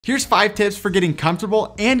Here's 5 tips for getting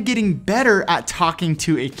comfortable and getting better at talking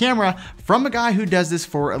to a camera from a guy who does this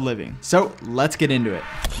for a living. So let's get into it.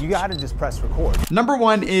 You gotta just press record. Number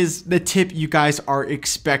 1 is the tip you guys are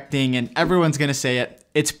expecting, and everyone's gonna say it.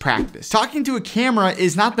 It's practice. Talking to a camera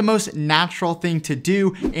is not the most natural thing to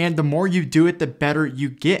do, and the more you do it, the better you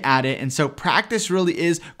get at it. And so practice really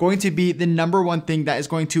is going to be the number 1 thing that is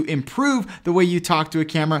going to improve the way you talk to a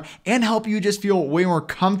camera and help you just feel way more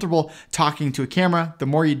comfortable talking to a camera. The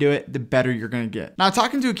more you do it, the better you're gonna get. Now,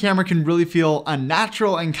 talking to a camera can really feel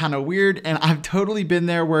unnatural and kind of weird, and I've totally been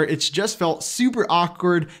there where it's just felt super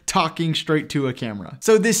awkward talking straight to a camera.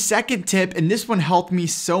 So this second tip, and this one helped me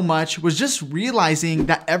so much, was just realizing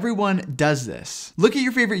that everyone does this. Look at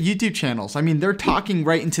your favorite YouTube channels. I mean, they're talking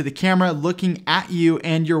right into the camera, looking at you,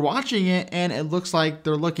 and you're watching it and it looks like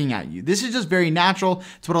they're looking at you. This is just very natural.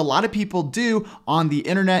 It's what a lot of people do on the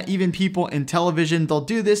internet. Even people in television, they'll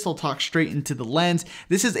do this. They'll talk straight into the lens.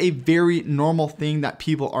 This is a very normal thing that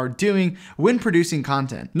people are doing when producing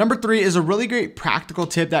content. Number 3 is a really great practical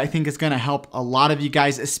tip that I think is gonna help a lot of you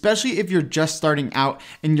guys, especially if you're just starting out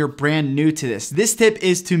and you're brand new to this. This tip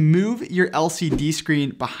is to move your LCD screen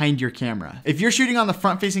behind your camera. If you're shooting on the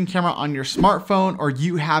front-facing camera on your smartphone, or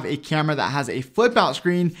you have a camera that has a flip-out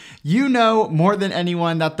screen, you know more than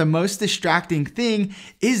anyone that the most distracting thing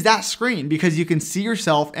is that screen, because you can see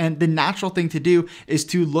yourself, and the natural thing to do is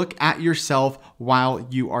to look at yourself while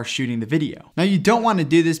you are shooting the video. Now, you don't want to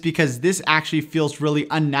do this because this actually feels really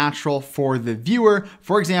unnatural for the viewer.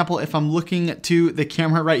 For example, if I'm looking to the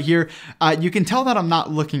camera right here, you can tell that I'm not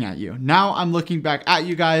looking at you. Now I'm looking back at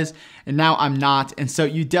you guys, and now I'm not. And so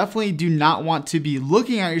you definitely do not want to be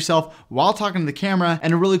looking at yourself while talking to the camera.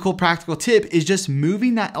 And a really cool practical tip is just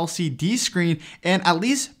moving that LCD screen and at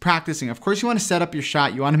least practicing. Of course, you want to set up your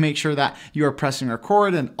shot. You want to make sure that you are pressing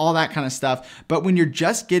record and all that kind of stuff. But when you're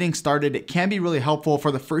just getting started, it can be really helpful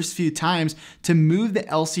for the first few times to move the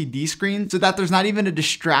LCD screen so that there's not even a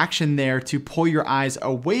distraction there to pull your eyes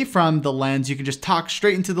away from the lens. You can just talk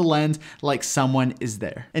straight into the lens like someone is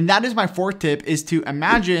there. And that is my 4th tip, is to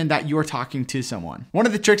imagine that you're talking to someone. One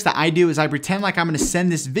of the tricks that I do is I pretend like I'm gonna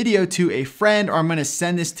send this video to a friend, or I'm gonna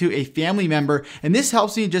send this to a family member. And this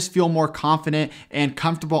helps me just feel more confident and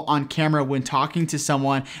comfortable on camera when talking to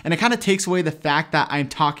someone. And it kind of takes away the fact that I'm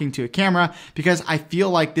talking to a camera, because I feel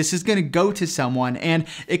like this is gonna go to someone. And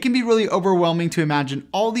it can be really overwhelming to imagine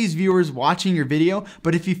all these viewers watching your video.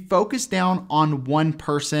 But if you focus down on one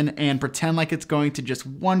person and pretend like it's going to just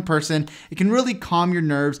one person, it can really calm your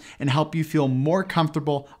nerves and help you feel more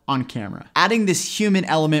comfortable on camera. Adding this human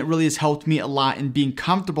element really has helped me a lot in being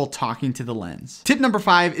comfortable talking to the lens. Tip number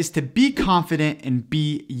 5 is to be confident and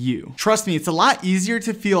be you. Trust me, it's a lot easier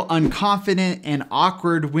to feel unconfident and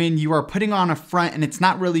awkward when you are putting on a front and it's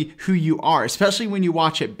not really who you are, especially when you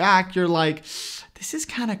watch it back, you're like, this is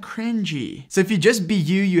kind of cringy. So if you just be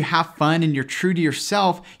you, you have fun, and you're true to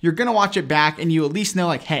yourself, you're gonna watch it back and you at least know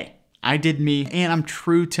like, hey, I did me and I'm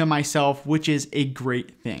true to myself, which is a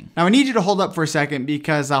great thing. Now I need you to hold up for a second,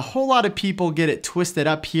 because a whole lot of people get it twisted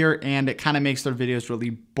up here and it kind of makes their videos really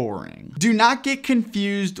boring. Do not get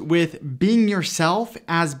confused with being yourself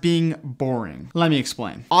as being boring. Let me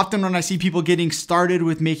explain. Often when I see people getting started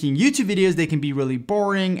with making YouTube videos, they can be really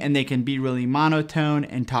boring and they can be really monotone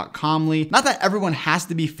and talk calmly. Not that everyone has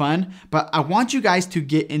to be fun, but I want you guys to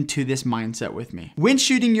get into this mindset with me. When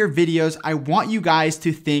shooting your videos, I want you guys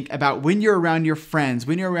to think about when you're around your friends,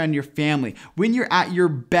 when you're around your family, when you're at your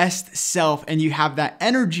best self and you have that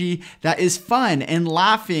energy that is fun and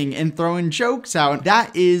laughing and throwing jokes out.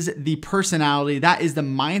 That is the personality, that is the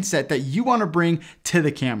mindset that you want to bring to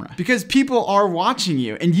the camera, because people are watching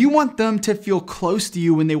you and you want them to feel close to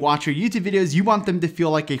you when they watch your YouTube videos. You want them to feel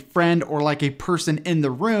like a friend or like a person in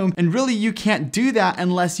the room. And really, you can't do that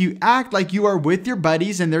unless you act like you are with your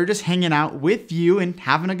buddies and they're just hanging out with you and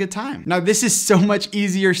having a good time. Now, this is so much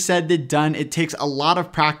easier said than done. It takes a lot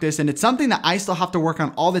of practice, and it's something that I still have to work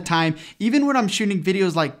on all the time. Even when I'm shooting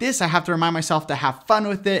videos like this, I have to remind myself to have fun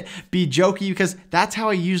with it, be jokey, because that's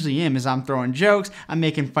how I usually am, is I'm throwing jokes, I'm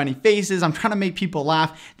making funny faces, I'm trying to make people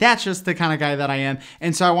laugh. That's just the kind of guy that I am.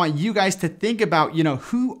 And so I want you guys to think about,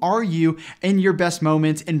 who are you in your best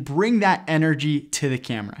moments and bring that energy to the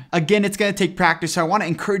camera. Again, it's going to take practice. So I want to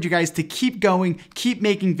encourage you guys to keep going, keep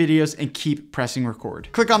making videos, and keep pressing record.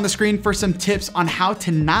 Click on the screen for some tips on how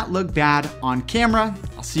to not look bad on camera.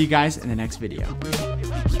 I'll see you guys in the next video.